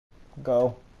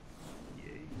Go.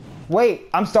 Yay. Wait,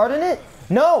 I'm starting it?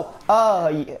 No!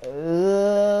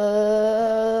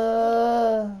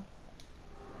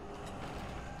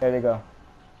 There they go.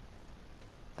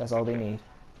 That's all they need.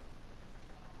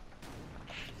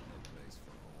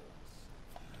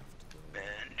 Man,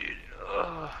 dude.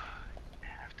 I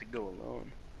have to go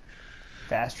alone.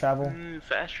 Fast travel?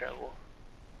 Fast travel.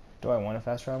 Do I want to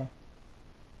fast travel?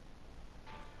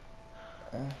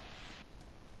 The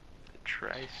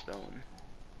Tri-Stone.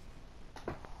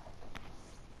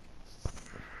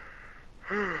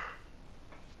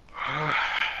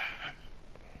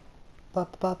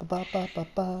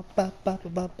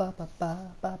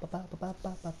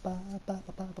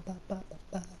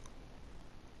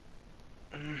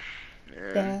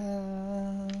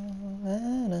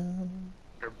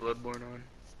 Our Bloodborne on.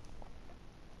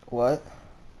 What?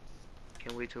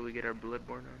 Can't wait till we get our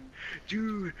Bloodborne on.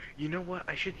 Dude, you know what?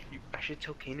 I should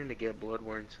tell Kanan to get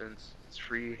Bloodborne since it's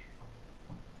free.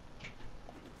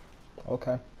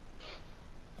 Okay.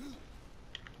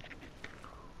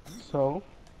 So,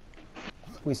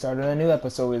 We started a new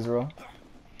episode, Israel.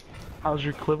 how's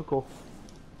your clavicle?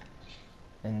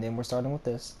 And then we're starting with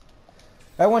this.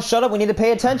 Everyone shut up, we need to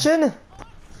pay attention!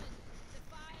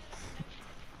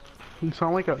 You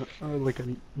sound like a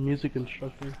music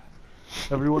instructor.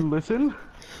 Everyone listen.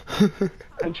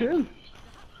 Attention.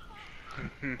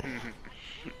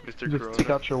 Mr. Just Corona. take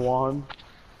out your wand.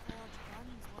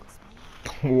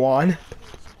 One.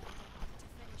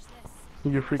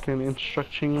 Your freaking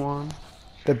instruction wand.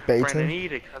 The Brian, I baiting? need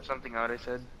to cut something out, I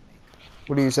said.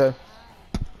 What do you say?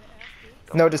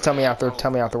 No, just tell me after. Tell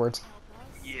me afterwards.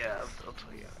 Yeah, I'll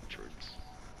tell you afterwards.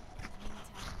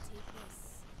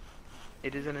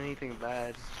 It isn't anything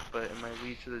bad, but it might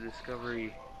lead to the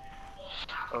discovery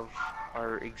of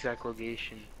our exact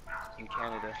location in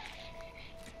Canada.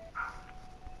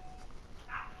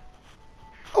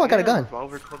 Oh, I got a We had gun.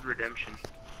 Revolver called Redemption.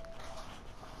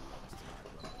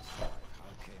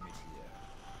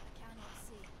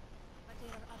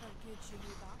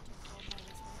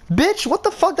 Bitch, what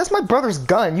the fuck? That's my brother's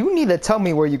gun. You need to tell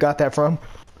me where you got that from.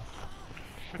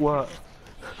 What?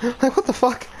 Like, what the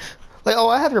fuck? Like, oh,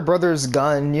 I have your brother's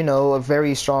gun, you know, a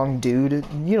very strong dude.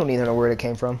 You don't need to know where it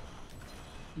came from.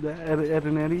 The Ed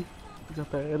and Eddie? You got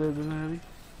that Ed and Eddie?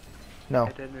 No.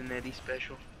 Ed and Eddie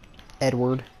special.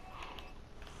 Edward.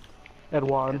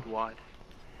 Edward. Ed Wad.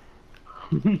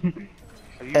 Have you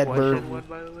Edward. watched Ed Wad,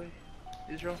 by the way,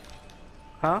 Israel?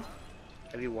 Huh?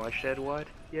 Have you watched Ed Wad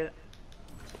yet?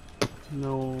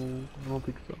 No, I don't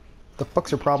think so. The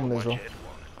fuck's your problem, Watch Israel? Ed Wad.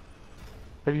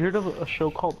 Have you heard of a show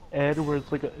called Ed, where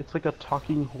it's like a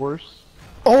talking horse?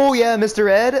 Oh, yeah, Mr.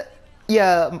 Ed?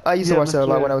 Yeah, I used to Yeah, watch that a Mr.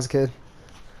 lot Ed. when I was a kid.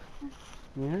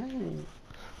 Yeah.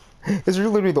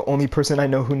 Israel's literally the only person I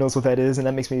know who knows what that is, and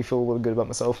that makes me feel a little good about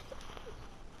myself.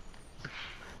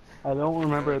 I don't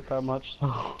remember it that much,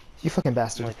 so You fucking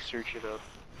bastard. Like, search it up.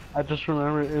 I just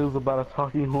remember it was about a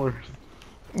talking horse.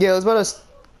 Yeah, it was about a...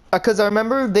 Because I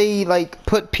remember they, like,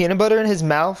 put peanut butter in his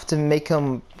mouth to make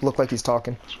him look like he's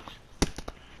talking.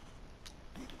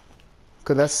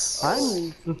 Because that's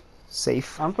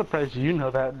safe. I'm surprised you know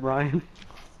that, Brian.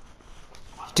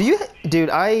 Do you... Dude,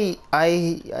 my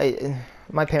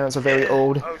parents are very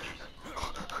old. Oh,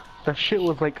 jeez. That shit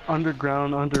was like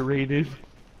underground, underrated.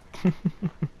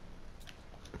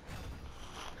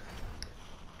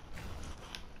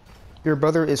 Your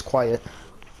brother is quiet.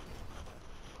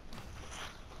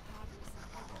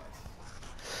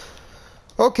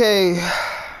 Okay,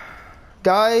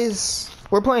 guys,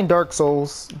 we're playing Dark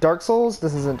Souls. Dark Souls?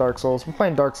 This isn't Dark Souls. We're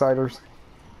playing Darksiders.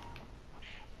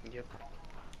 Yep.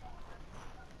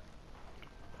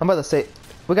 I'm about to say,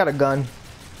 we got a gun.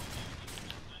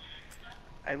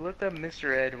 I looked up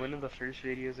Mr. Ed. One of the first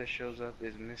videos that shows up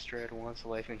is Mr. Ed wants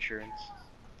life insurance.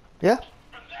 Yeah?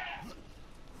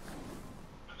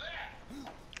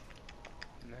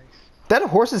 Nice. That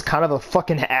horse is kind of a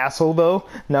fucking asshole, though,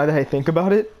 now that I think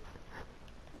about it.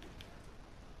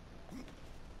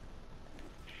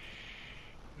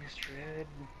 Mr. Ed.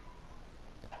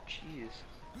 Jeez.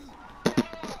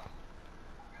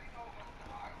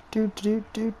 Do do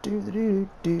do do do do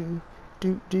do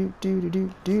do do do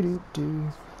do do do.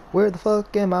 Where the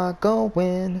fuck am I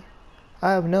going?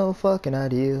 I have no fucking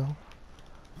idea.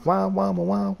 Wah wah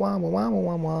wah wah wah wah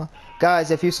wah wah.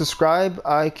 Guys, if you subscribe,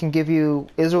 I can give you.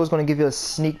 Israel's going to give you a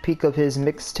sneak peek of his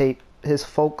mixtape, his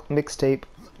folk mixtape.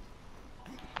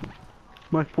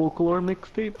 My folklore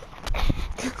mixtape.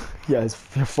 Yeah, his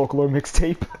folklore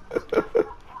mixtape.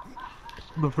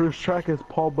 The first track is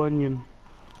Paul Bunyan.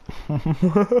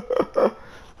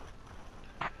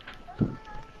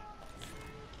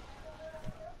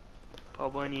 Paul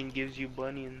Bunyan gives you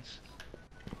bunions.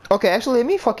 Okay, actually,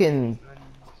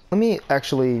 let me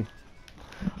actually.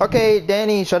 Okay,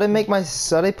 Danny, should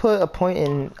I put a point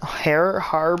in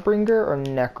Harbinger or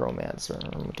Necromancer?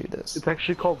 Let me do this. It's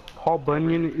actually called Paul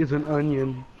Bunyan is an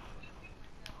onion.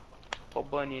 Paul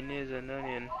Bunyan is an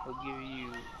onion. He'll give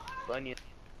you bunion.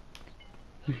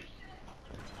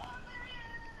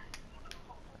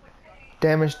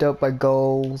 Damage dealt by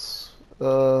goals.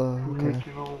 Okay.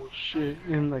 Making all shit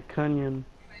in the canyon.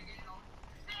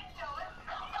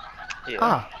 Yeah.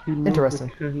 Ah, He moved interesting.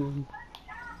 the canyon.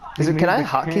 Can I made the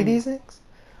hotkey canyon. these things?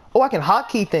 Oh, I can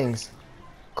hotkey things.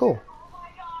 Cool.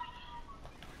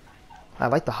 I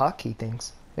like the hotkey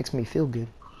things. Makes me feel good.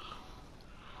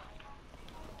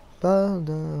 Bad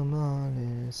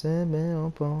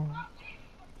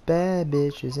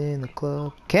bitches in the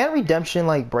club. Can't Redemption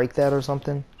like break that or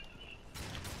something?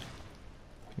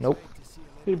 Nope.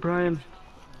 Hey Brian,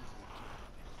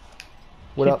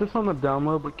 What keep up? this on the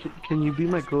download, but can you be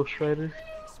my ghostwriter?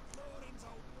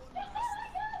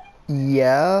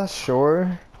 Yeah,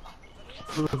 sure.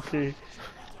 Okay.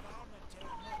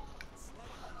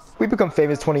 We become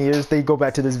famous 20 years, they go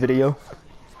back to this video.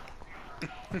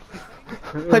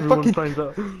 Everyone fucking- finds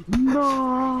out.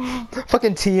 No.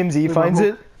 Fucking TMZ finds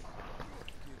it.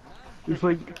 It's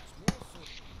like,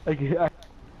 I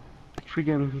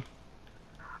freaking,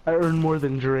 I earn more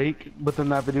than Drake, but then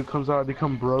that video comes out, I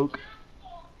become broke.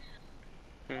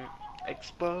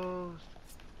 Exposed.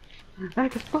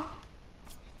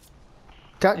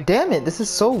 God damn it, this is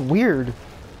so weird.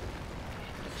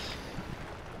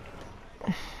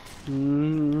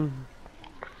 Mm.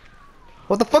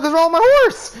 What the fuck is wrong with my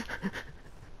horse?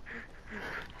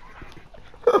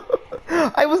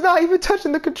 I was not even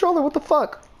touching the controller, what the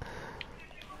fuck?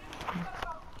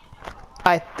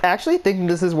 I actually think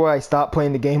this is where I stopped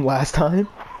playing the game last time.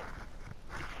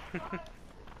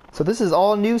 So this is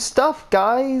all new stuff,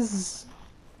 guys.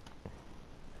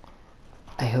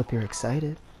 I hope you're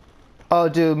excited. Oh,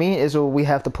 dude, me and Israel, we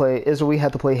have to play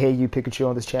Hey You Pikachu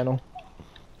on this channel.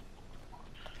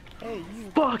 Hey,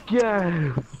 you. Fuck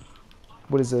yeah!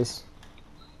 What is this?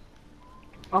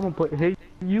 I'm gonna play Hey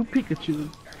You Pikachu.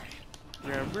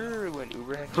 Remember when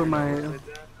Uber had For my, did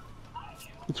that?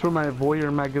 it's for my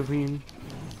Voyeur magazine.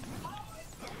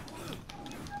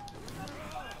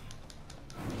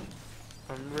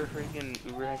 Remember freaking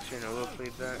Uber Hacks Nova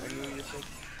played that and you were just like,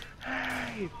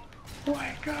 hey,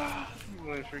 wake up!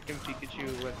 When freaking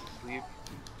Pikachu went to sleep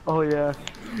Oh yeah.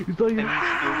 He's like, and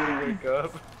he still wouldn't wake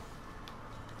up.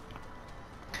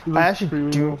 he's I like actually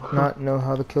screaming. do not know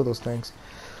how to kill those things.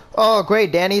 Oh,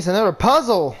 great, Danny, it's another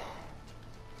puzzle!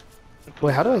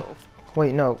 Wait, how do I...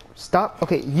 Wait, no, stop.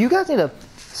 Okay, you guys need to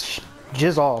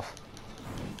jizz off.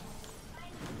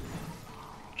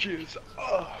 Jizz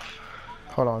off.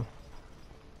 Hold on.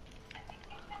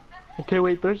 Okay,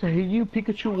 wait, there's a Hey You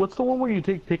Pikachu. What's the one where you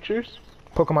take pictures?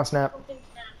 Pokemon Snap.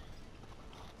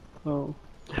 Oh.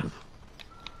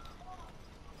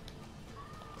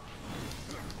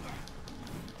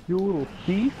 You little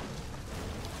thief?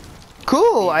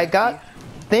 Cool, I got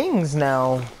things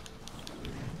now.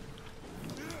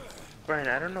 Brian,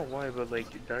 I don't know why, but like,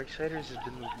 Darksiders has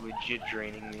been like, legit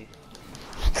draining me.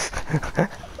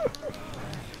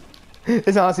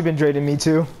 It's honestly been draining me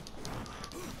too.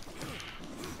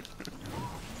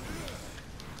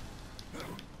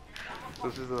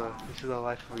 This is the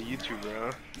life of a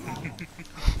YouTuber, huh?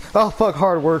 Oh fuck,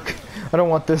 hard work. I don't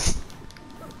want this.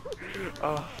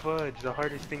 Oh fudge, the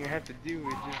hardest thing I have to do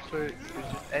is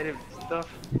just edit stuff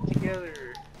together.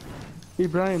 Hey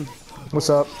Brian, What's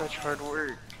up? Such hard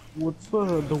work. what's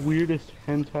the weirdest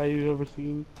hentai you've ever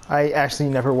seen? I actually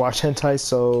never watch hentai,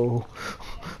 so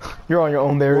you're on your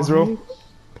own there, Israel.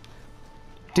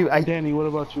 Dude, Danny, what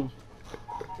about you?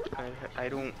 I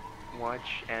don't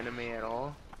watch anime at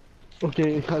all.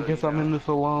 Okay, I guess I'm in this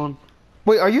alone.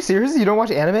 wait, are you serious? You don't watch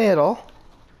anime at all?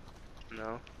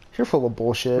 No. You're full of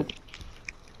bullshit.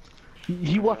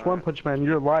 He watched One Punch Man.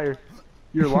 You're a liar.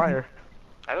 You're a liar.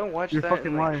 I don't watch You're that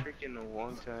fucking in like lying. freaking a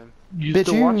long time. You Bitch,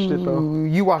 still watched it though.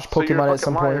 you watched So you're a Pokemon at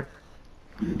some fucking liar.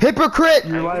 point. Hypocrite!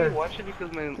 You're a I liar. only watched it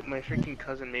because my freaking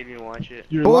cousin made me watch it.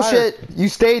 You're a liar. Bullshit! You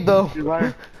stayed though. You're a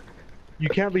liar. You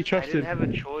can't be I trusted. didn't have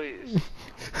a choice. You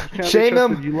can't Shame be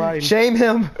trusted. him! You lied. Shame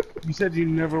him! You said you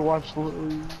never watched. I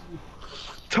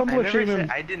Tumblr never shame said,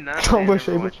 him. I did not Tumblr say I never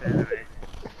shame watched anime.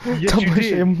 Yes, Tumblr you did.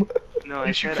 shame him. No, I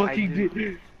Yes, you said I fucking did.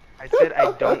 did. I said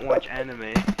I don't watch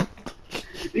anime.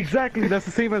 Exactly. That's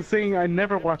the same as saying I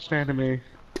never watched anime.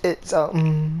 It's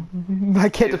I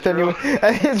can't defend you.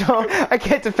 Israel, I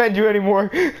can't defend you anymore.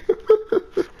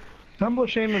 Tumblr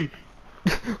shame him.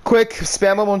 Quick,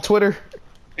 spam him on Twitter.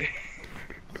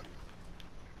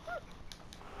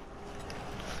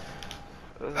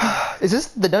 Is this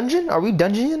the dungeon? Are we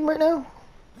dungeoning right now?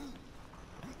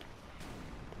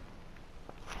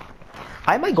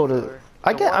 I might go to.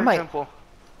 I might. Temple.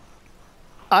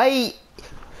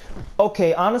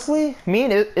 Okay, honestly, me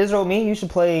and Israel, me, you should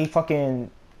play fucking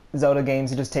Zelda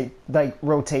games and just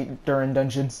rotate during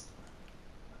dungeons.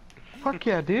 Fuck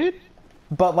yeah, dude.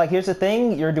 But like, here's the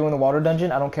thing: you're doing the water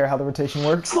dungeon. I don't care how the rotation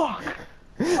works. Fuck.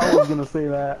 I was gonna say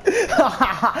that.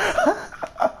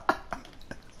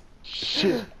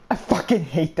 Shit. I fucking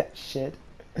hate that shit.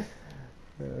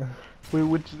 Wait,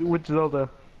 which Zelda?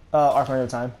 Ocarina of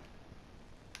Time.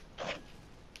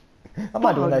 I'm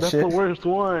not doing that that's shit. That's the worst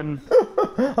one.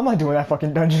 I'm not doing that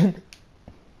fucking dungeon.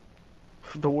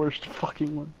 The worst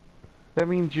fucking one. That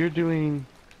means you're doing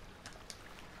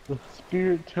the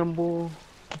Spirit Temple.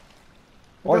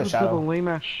 Or the Shadow. The lame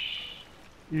ass.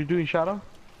 You're doing Shadow?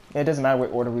 It doesn't matter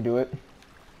what order we do it.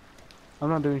 I'm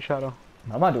not doing Shadow.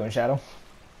 I'm not doing Shadow.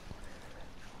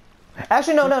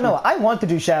 Actually, no. I want to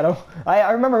do Shadow.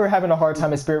 I remember having a hard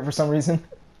time with Spirit for some reason.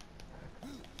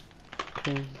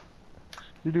 Okay.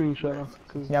 You're doing Shadow.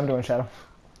 Yeah, I'm doing Shadow.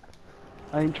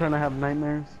 I ain't trying to have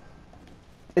nightmares.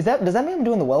 Does that mean I'm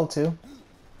doing the well too?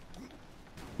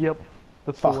 Yep.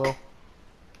 That's Fuck. the well.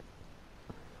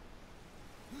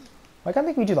 Why can't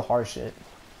make me do the hard shit?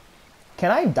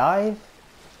 Can I dive?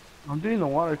 I'm doing the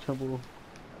water temple.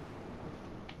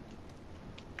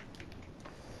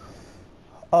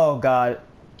 Oh god.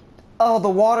 Oh, the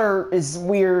water is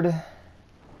weird.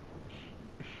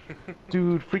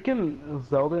 Dude, freaking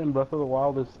Zelda and Breath of the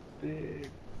Wild is big.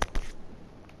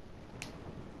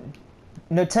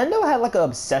 Nintendo had like an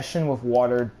obsession with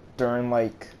water during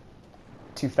like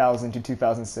 2000 to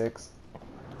 2006.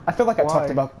 I feel like I talked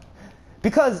about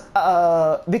because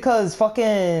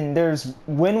fucking there's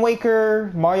Wind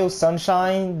Waker, Mario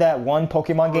Sunshine, that one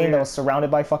Pokemon game that was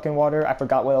surrounded by fucking water. I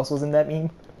forgot what else was in that meme.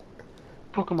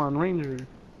 Pokemon Ranger.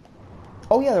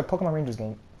 Oh yeah, the Pokemon Rangers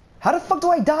game. How the fuck do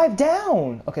I dive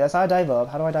down? Okay, that's how I dive up.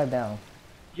 How do I dive down?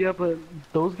 Yeah, but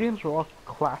those games were all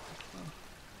classics.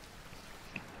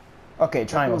 Okay,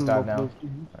 triangles dive down.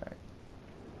 Alright.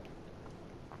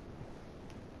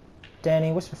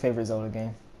 Danny, what's your favorite Zelda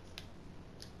game?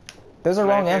 There's a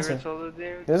wrong answer.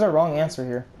 There's a wrong answer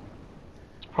here.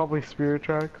 Probably Spirit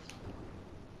Tracks.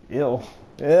 Ew.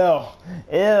 Ew.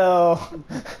 Ew.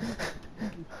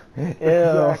 Ew.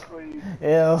 Exactly.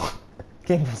 Ew.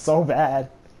 Game was so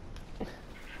bad.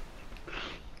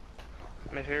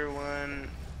 My favorite one,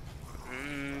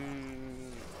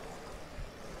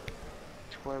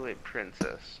 Twilight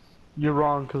Princess. You're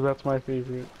wrong, because that's my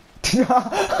favorite.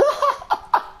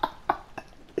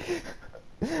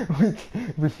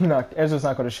 Ezra's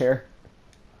not going to share.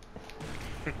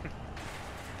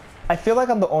 I feel like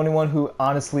I'm the only one who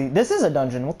honestly... This is a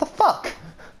dungeon. What the fuck?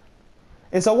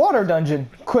 It's a water dungeon.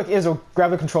 Quick, Izzo,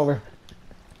 grab the controller.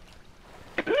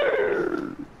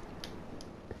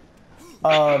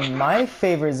 My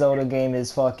favorite Zelda game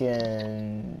is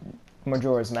fucking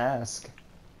Majora's Mask.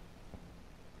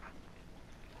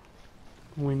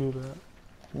 We knew that.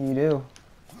 You do.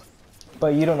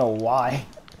 But you don't know why.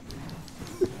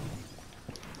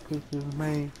 This is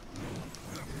me.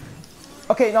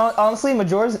 Okay, no, honestly,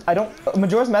 Majora's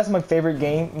Mask is my favorite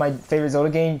game, my favorite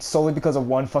Zelda game, solely because of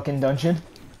one fucking dungeon.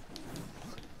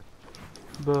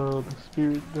 The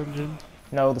Spirit Dungeon?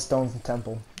 No, the Stones and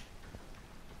Temple.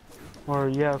 Or,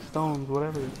 yeah, Stones,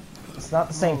 whatever. It's not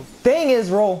the same thing,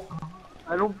 Israel!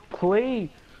 I don't play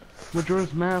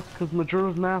Majora's Mask, because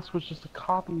Majora's Mask was just a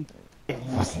copy. It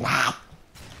was not!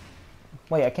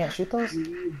 Wait, I can't shoot those?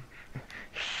 It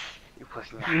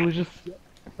was just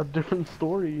a different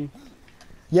story.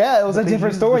 Yeah, it was a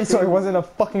different story, so it wasn't a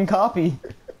fucking copy.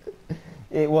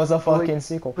 It was a fucking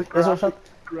sequel. The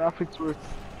graphics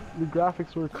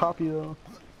were a copy though.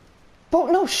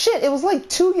 But no shit, it was like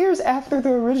 2 years after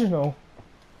the original.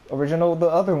 The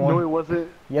other one. No, it wasn't.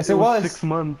 Yes, it was. 6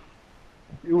 months.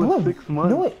 It was 6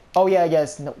 months. No, oh yeah,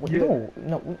 yes. No, Yeah.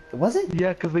 no, was it?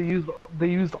 Yeah, because they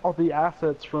used all the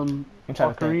assets from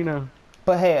Ocarina.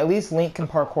 But hey, at least Link can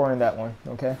parkour in that one,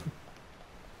 okay?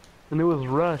 And it was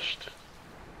rushed.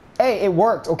 Hey, it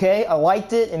worked, okay? I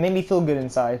liked it. It made me feel good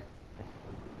inside.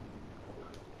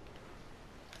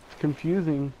 It's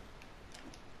confusing.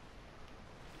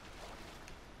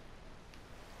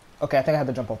 Okay, I think I had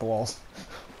to jump off the walls.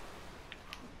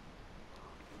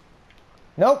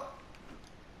 Nope.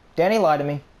 Danny lied to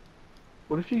me.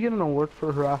 What if you get an award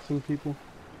for harassing people?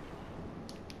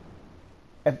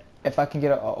 If I can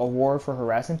get an award for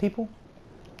harassing people?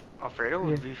 Alfredo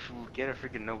would get a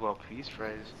freaking Nobel Peace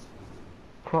Prize.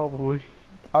 Probably.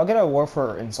 I'll get an award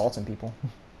for insulting people.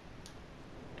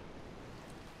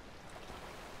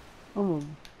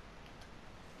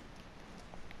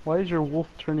 Why is your wolf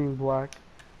turning black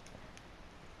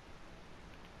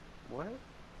What?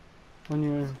 on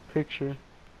your picture?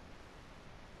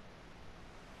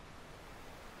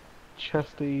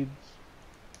 Chest aids.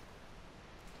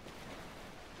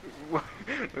 Wait,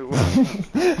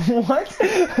 what? What?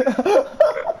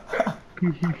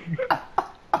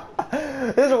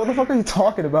 Israel, what the fuck are you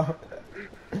talking about?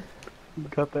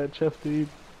 Got that chest aid.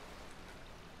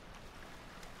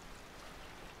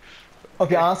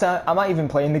 Okay, honestly, I'm not even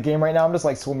playing the game right now. I'm just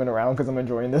like swimming around because I'm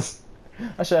enjoying this.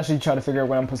 I should actually try to figure out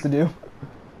what I'm supposed to do.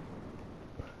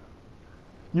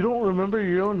 You don't remember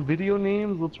your own video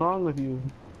names? What's wrong with you?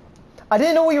 I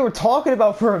didn't know what you were talking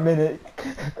about for a minute.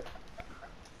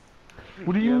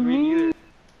 What do Yeah, you me mean?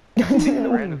 I didn't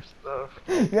know. Random stuff.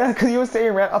 Yeah, because you were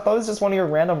saying rant. I thought it was just one of your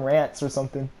random rants or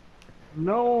something.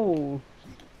 No.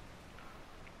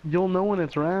 You'll know when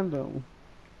it's random.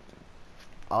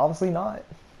 Obviously not.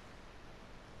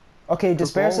 Okay, Because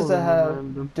Despair all says of I them are have.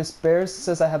 random. Despair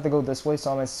says I have to go this way,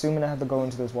 so I'm assuming I have to go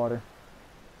into this water.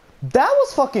 That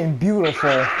was fucking beautiful.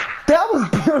 That was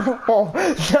beautiful.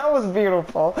 That was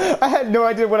beautiful. I had no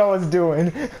idea what I was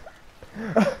doing.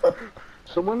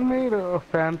 Someone made a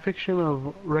fan fiction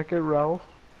of Wreck-It Ralph,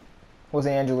 Was it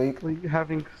Angelique? like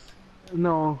having,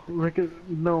 no,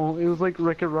 no, it was like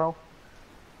Wreck-It Ralph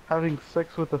having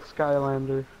sex with a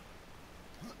Skylander,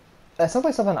 That sounds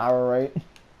like something I would write.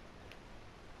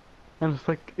 and it's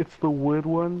like it's the wood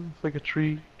one. It's like a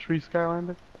tree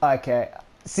Skylander. Okay.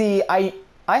 See, I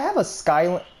have a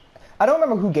Skyland. I don't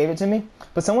remember who gave it to me,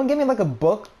 but someone gave me like a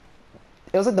book.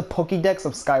 It was like the Pokédex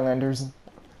of Skylanders.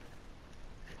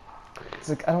 It's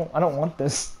like I don't want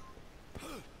this.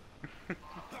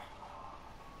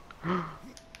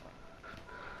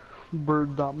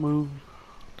 Bird dot move.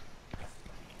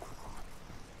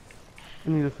 I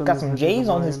need to send Got this some video to J's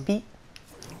on his Brian. feet.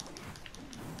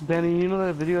 Danny, you know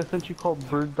that video I sent you called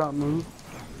Bird dot move?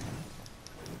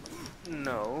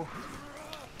 No,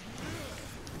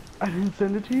 I didn't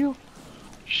send it to you? don't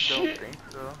Shit. think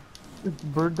so. It's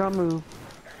Bird dot move.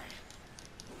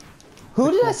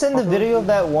 Who did I send the video of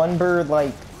that one bird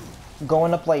like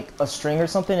going up like a string or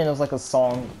something, and it was like a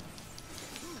song?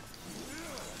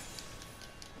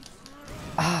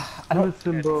 Ah, I don't.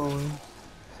 Listen, bro.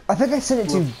 I think I sent it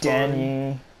to Looks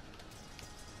Danny.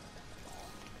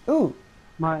 Ooh,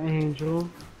 My angel.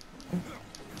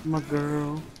 My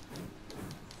girl.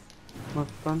 My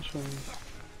sunshine.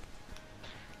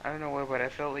 I don't know why, but I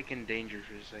felt like in danger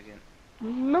for a second.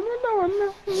 No.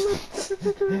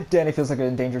 Danny feels like an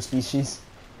endangered species.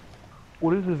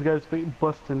 What is this guy's face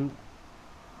busting?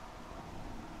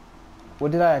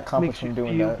 What did I accomplish Makes from you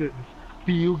doing feel that? good.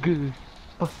 Feel good.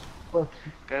 Bust.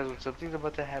 Guys, when something's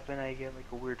about to happen, I get like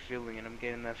a weird feeling, and I'm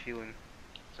getting that feeling.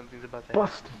 Something's about to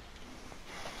happen.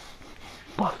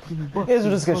 Busting.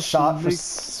 Israel just gets shot for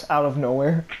out of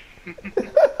nowhere.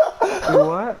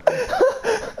 What?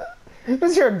 You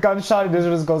just hear a gunshot and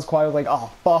Israel just goes quiet like,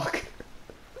 oh fuck.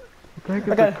 What the heck is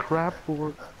I a got- crap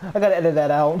board? I gotta edit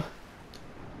that out.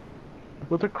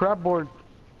 What's a crap board?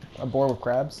 A board with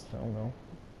crabs? I don't know.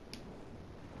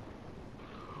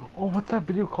 Oh, what's that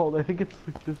video called? I think it's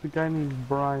like, there's a guy named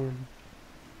Brian.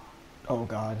 Oh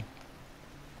god.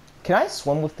 Can I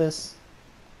swim with this?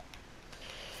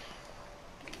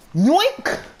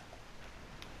 Yoink!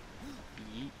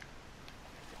 Yeet.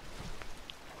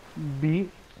 B.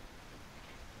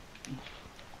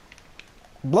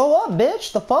 Blow up,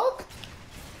 bitch! The fuck?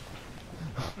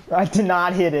 I did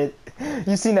not hit it.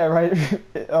 You seen that, right,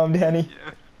 Danny?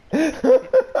 Yeah.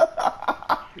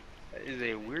 That is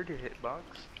a weird hitbox.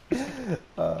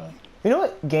 You know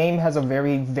what game has a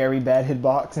very, very bad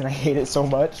hitbox and I hate it so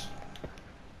much?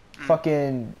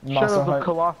 Fucking Monster Shadow of the Hunt.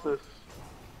 Colossus.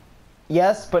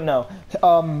 Yes, but no.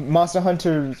 Monster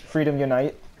Hunter Freedom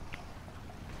Unite.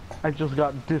 I just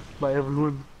got dissed by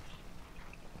everyone.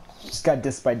 Just got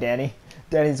dissed by Danny.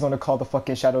 Danny's gonna call the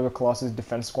fucking Shadow of the Colossus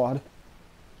Defense Squad.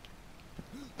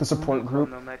 The support group.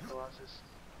 No, Mad Colossus.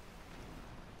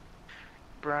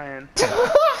 Brian.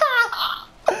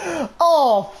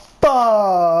 Oh,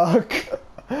 fuck!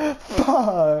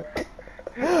 Fuck!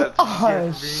 That's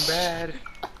Oh, being bad.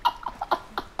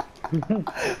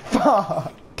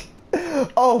 Fuck!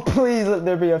 Oh, please let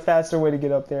there be a faster way to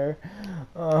get up there.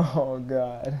 Oh,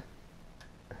 God.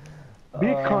 Be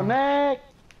connect!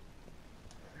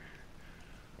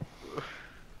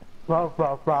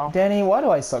 Row. Danny, why do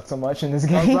I suck so much in this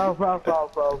game? Row.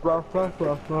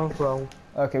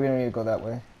 Okay, we don't need to go that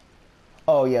way.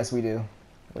 Oh, yes, we do.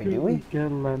 Wait, do we?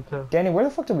 Danny, where the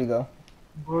fuck did we go?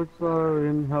 Boats are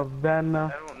in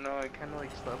Havana. I don't know, I kinda like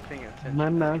stopped paying attention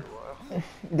Mana. after a while.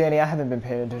 Danny, I haven't been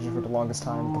paying attention for the longest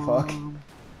time. What the fuck?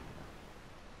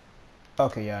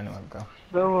 Okay, yeah, I know where to go.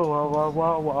 Wow, wow, wow,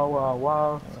 wow, wow, wow,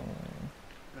 wow.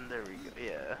 And there we go.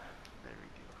 Yeah. There we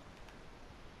go.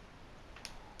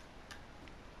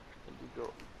 And we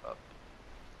go up.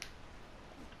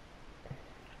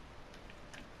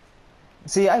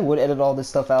 See, I would edit all this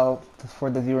stuff out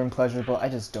for the viewing pleasure, but I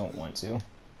just don't want to.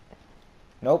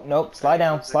 Nope, nope. Slide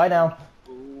down, slide down.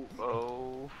 Ooh,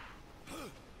 oh.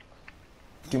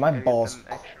 Dude, my Gotta get balls. them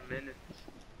extra minutes.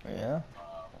 Yeah.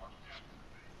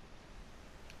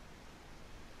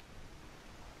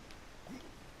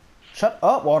 Shut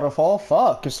up, waterfall.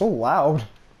 Fuck, you're so loud.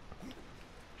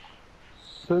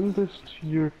 Send this to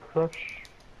your crush.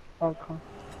 Okay.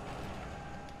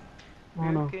 Oh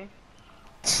You no. okay?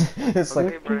 It's Okay,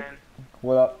 like, Brian.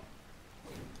 what up?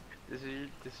 This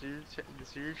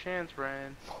is your chance,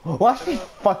 Brian. Watch me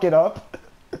fuck it up.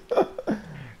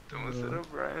 Don't mess it up,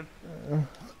 Brian.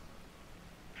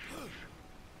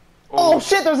 Oh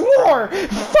shit, there's more!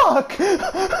 Fuck!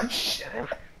 Shit.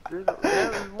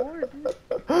 There's more, dude.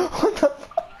 What the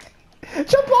fuck?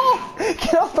 Jump off!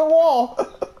 Get off the wall!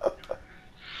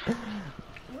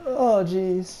 Oh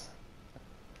jeez.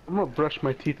 I'm gonna brush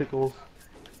my testicles.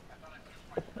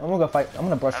 I'm gonna go fight. I'm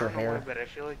gonna brush I your don't know why, hair. but I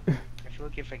feel like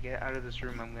if I get out of this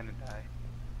room, I'm gonna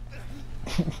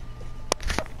die.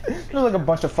 There's like a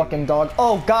bunch of fucking dogs.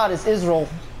 Oh god, it's Israel.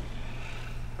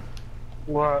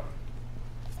 What?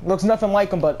 Looks nothing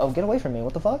like him, but oh, get away from me!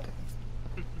 What the fuck?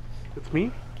 It's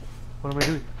me? What am I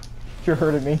doing? You're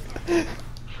hurting me.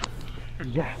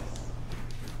 Yes.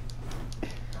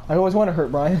 I always want to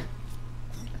hurt Brian.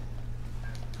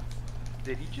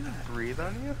 Did he just breathe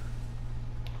on you?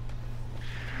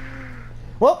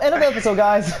 Well, end of episode,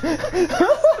 guys.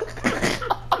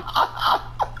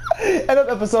 End of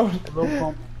episode. Low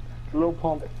pump. Low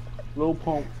pump. Low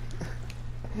pump.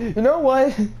 You know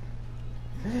what?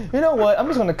 You know what? I'm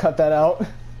just gonna cut that out.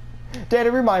 Daddy,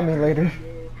 remind me later.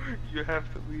 You have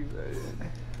to leave that in.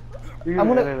 You're I'm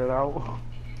gonna gonna- edit it out.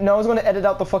 No, I was gonna edit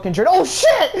out the fucking journey. Oh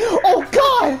shit! Oh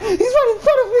god! He's right in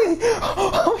front of me!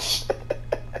 Oh shit!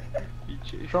 He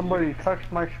chased Somebody you.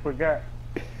 touched my spaghetti.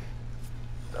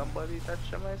 Somebody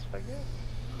touched my spaghetti.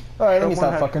 Alright, let me Someone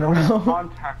stop has fucking come in around.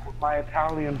 contact with my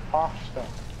Italian pasta.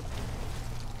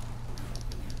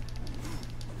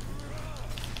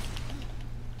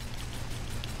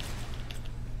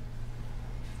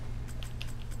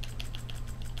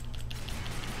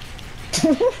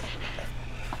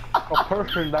 A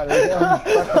person that is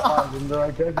unspecified in their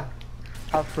identity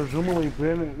has presumably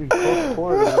been in close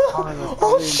quarters with an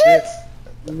Oh Italian shit! dish,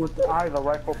 in which I, the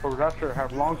rightful possessor,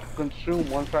 have long to consume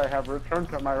once I have returned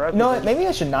to my residence. You know what? Maybe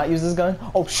I should not use this gun.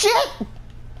 Oh shit!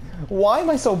 Why am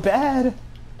I so bad?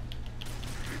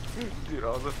 Dude,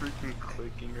 all the freaking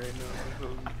clicking right now is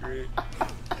so great.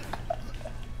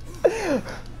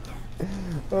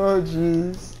 Oh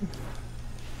jeez.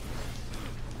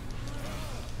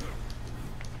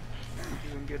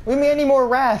 We need any more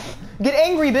wrath. Get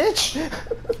angry, bitch!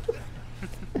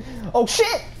 Oh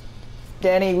shit!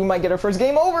 Danny, we might get our first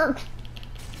game over!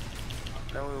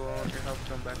 No, we won't. Your health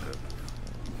come back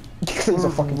up. He's a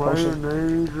fucking potion.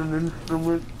 Mayonnaise an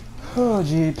instrument. Oh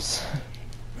jeeps.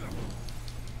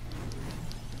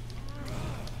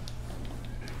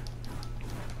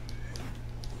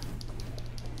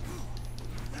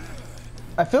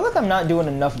 I feel like I'm not doing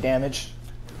enough damage.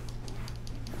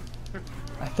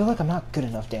 I feel like I'm not good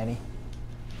enough, Danny.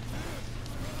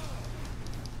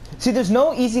 See, there's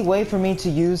no easy way for me to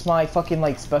use my fucking,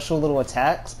 like, special little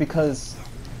attacks because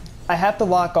I have to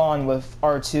lock on with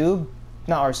R2,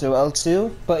 not R2,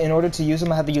 L2, but in order to use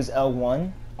them I have to use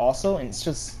L1 also, and it's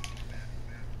just...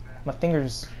 My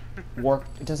fingers work,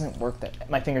 it doesn't work that...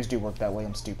 My fingers do work that way,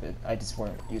 I'm stupid. I just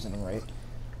weren't using them right.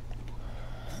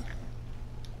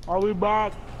 Are we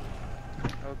back?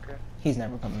 Okay. He's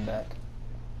never coming back.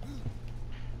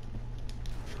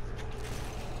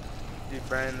 Dude,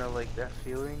 Brian, though, like that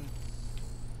feeling.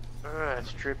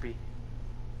 It's trippy.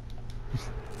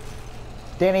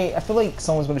 Danny, I feel like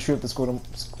someone's gonna shoot up the school.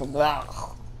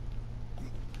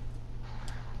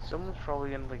 Someone's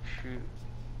probably gonna like shoot,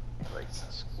 like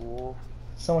school.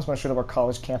 Someone's gonna shoot up our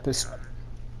college campus.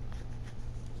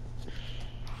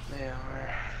 Yeah.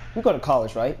 We go to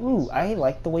college, right? Ooh, I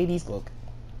like the way these look.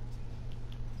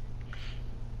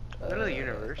 Go to the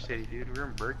university, dude. We're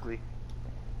in Berkeley.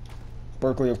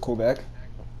 Berkeley of Quebec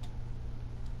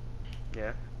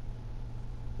Yeah.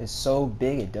 is so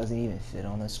big it doesn't even fit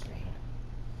on the screen.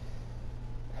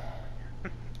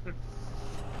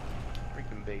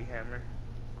 Freaking big hammer.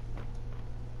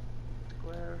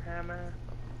 Square hammer.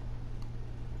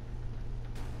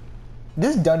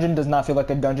 This dungeon does not feel like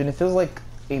a dungeon. It feels like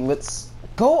a let's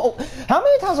go. Oh, how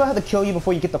many times do I have to kill you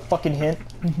before you get the fucking hint?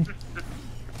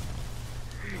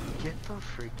 get the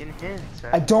freaking hints.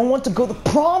 I don't want to go to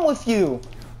prom with you.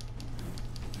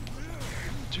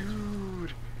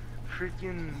 Dude,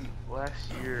 freaking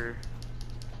last year,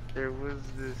 there was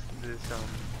this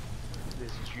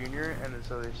junior and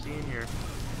this other senior,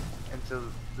 and so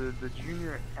the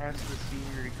junior asked the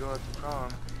senior to go out to prom,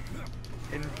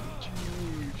 and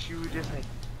dude, she was just like,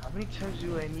 how many times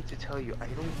do I need to tell you I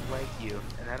don't like you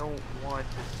and I don't want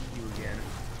to see you again?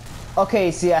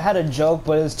 Okay, see, I had a joke,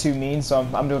 but it was too mean, so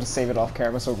I'm going to save it off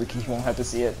camera so Ricky won't have to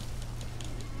see it.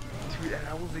 Dude, and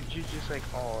I was like, just like,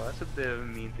 oh, that's a bit of a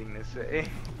mean thing to say.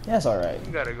 Yeah, it's alright.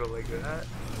 You gotta go like that.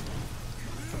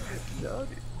 No,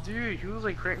 dude, he was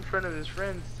like right in front of his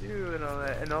friends too, and all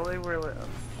that, and all they were like,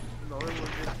 all they were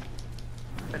just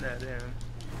laughing at him.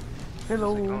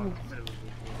 Hello. Like, oh,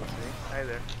 hi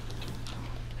there.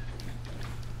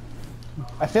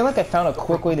 I feel like I found a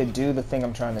quick way to do the thing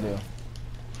I'm trying to do.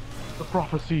 The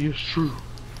prophecy is true.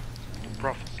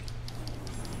 Prophecy.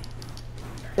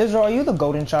 Israel, are you the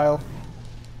golden child?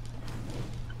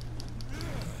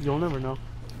 You'll never know.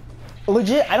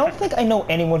 Legit, I don't think I know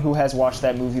anyone who has watched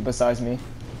that movie besides me.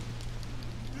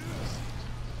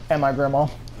 And my grandma.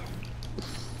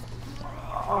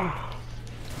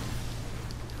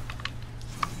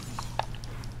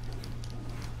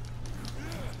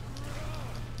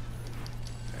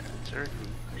 Turkey.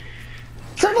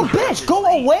 Son of a bitch, go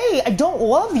away! I don't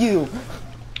love you!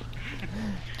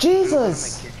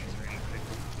 Jesus!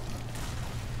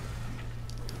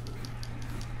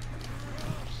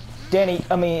 Danny,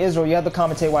 I mean, Israel, you have to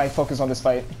commentate why I focus on this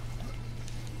fight.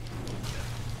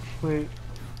 Wait.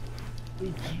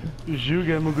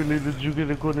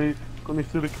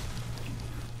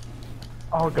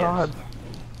 Oh god.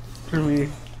 For me.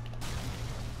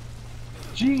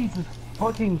 Jesus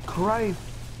fucking Christ.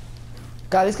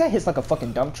 God, this guy hits like a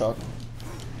fucking dump truck.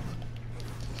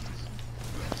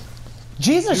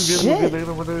 Jesus shit!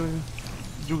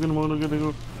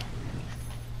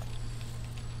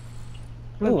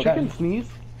 Ooh, Chicken sneeze?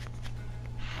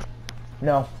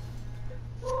 No.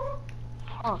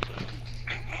 Fuck.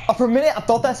 Oh, for a minute, I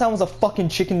thought that sound was a fucking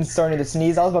chicken starting to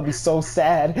sneeze. I was about to be so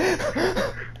sad.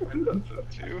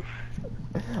 Too.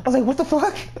 I was like, what the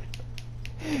fuck?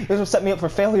 This will set me up for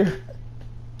failure.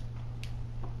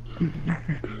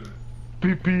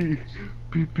 PP.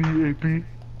 PP.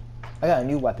 I got a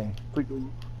new weapon.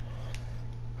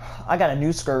 I got a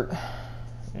new skirt.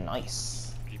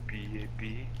 Nice.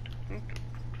 PPAP.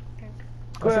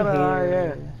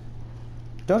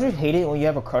 Don't you hate it when you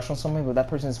have a crush on somebody but that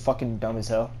person is fucking dumb as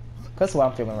hell? That's what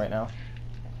I'm feeling right now.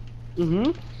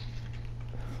 Mm-hmm.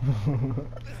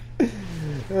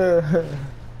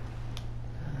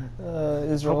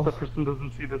 Israel. Hope that person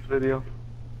doesn't see this video.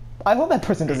 I hope that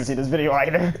person doesn't see this video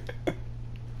either.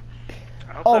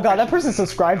 Oh god, that person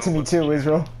subscribed to me too,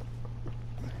 Israel.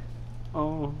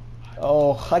 Oh.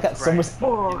 Oh, I got so much.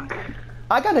 Fuck.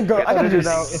 I gotta go. I gotta do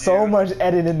so much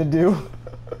editing to do.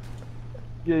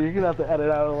 Yeah, you're gonna have to edit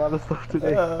out a lot of stuff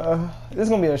today. This is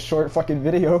gonna be a short fucking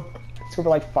video. It's gonna be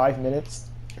like 5 minutes.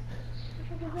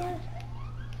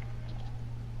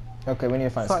 Okay, we need to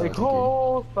find a skeleton key.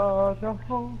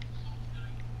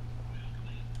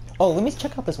 Oh, let me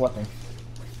check out this weapon.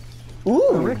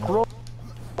 Ooh! Rick Roll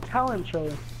talent show.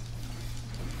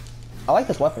 I like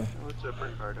this weapon. What's up,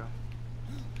 Ricardo?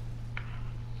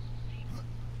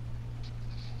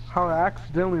 How I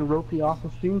accidentally wrote the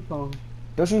Office theme song.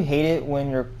 Don't you hate it when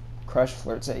your crush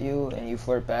flirts at you and you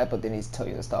flirt back, but they need to tell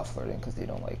you to stop flirting because they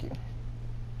don't like you?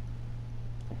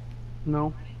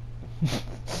 No.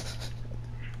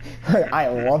 I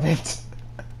love it.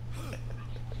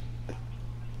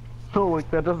 Oh, like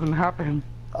that doesn't happen.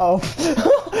 Oh.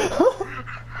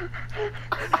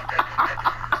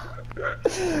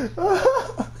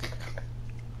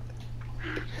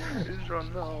 Israel,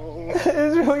 no.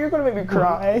 Israel, you're gonna make me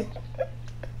cry.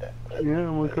 Yeah,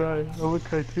 I'm gonna cry. I'm gonna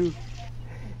cry too.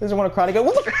 Israel wanna cry again.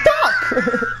 What the fuck?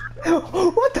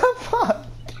 What the fuck?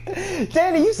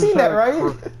 Danny, you seen that,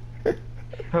 right?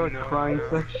 Have a crying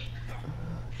section.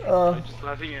 I'm just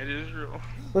laughing at Israel.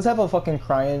 Let's have a fucking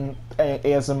crying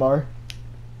ASMR.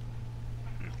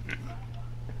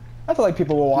 I feel like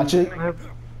people will watch it. I'm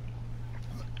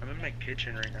in my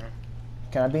kitchen right now.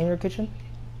 Can I be in your kitchen?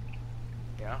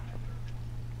 Yeah.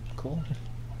 Cool.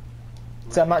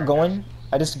 So I'm not going.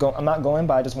 I'm not going,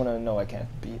 but I just want to know I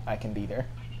can be there.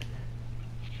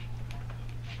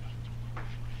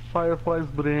 Fireflies,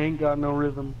 but it ain't got no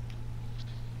rhythm.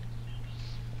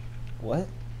 What?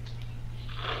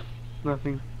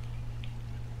 Nothing.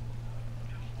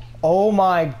 Oh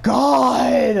my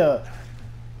god!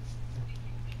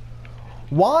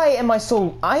 Why am I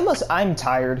so... I'm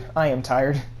tired. I am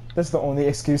tired. That's the only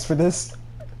excuse for this.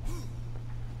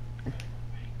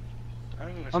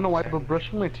 I don't know why, but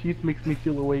brushing my teeth makes me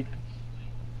feel awake.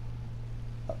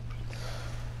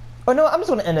 Oh no, I'm just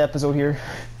gonna end the episode here.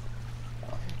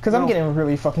 Cause I'm No. getting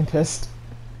really fucking pissed.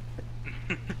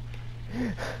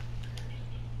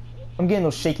 I'm getting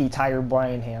those shaky, tired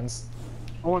Brian hands.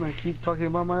 I wanna keep talking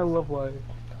about my love life.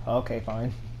 Okay,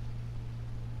 fine.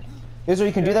 Israel,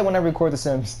 you can do that when I record The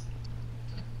Sims.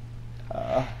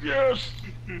 Yes!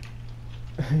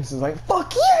 This is like,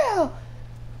 fuck yeah!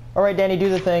 Alright, Danny, do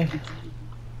the thing.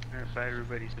 If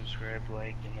everybody subscribe,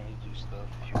 like, and then do stuff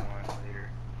if you want later.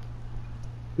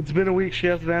 It's been a week, she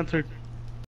hasn't answered.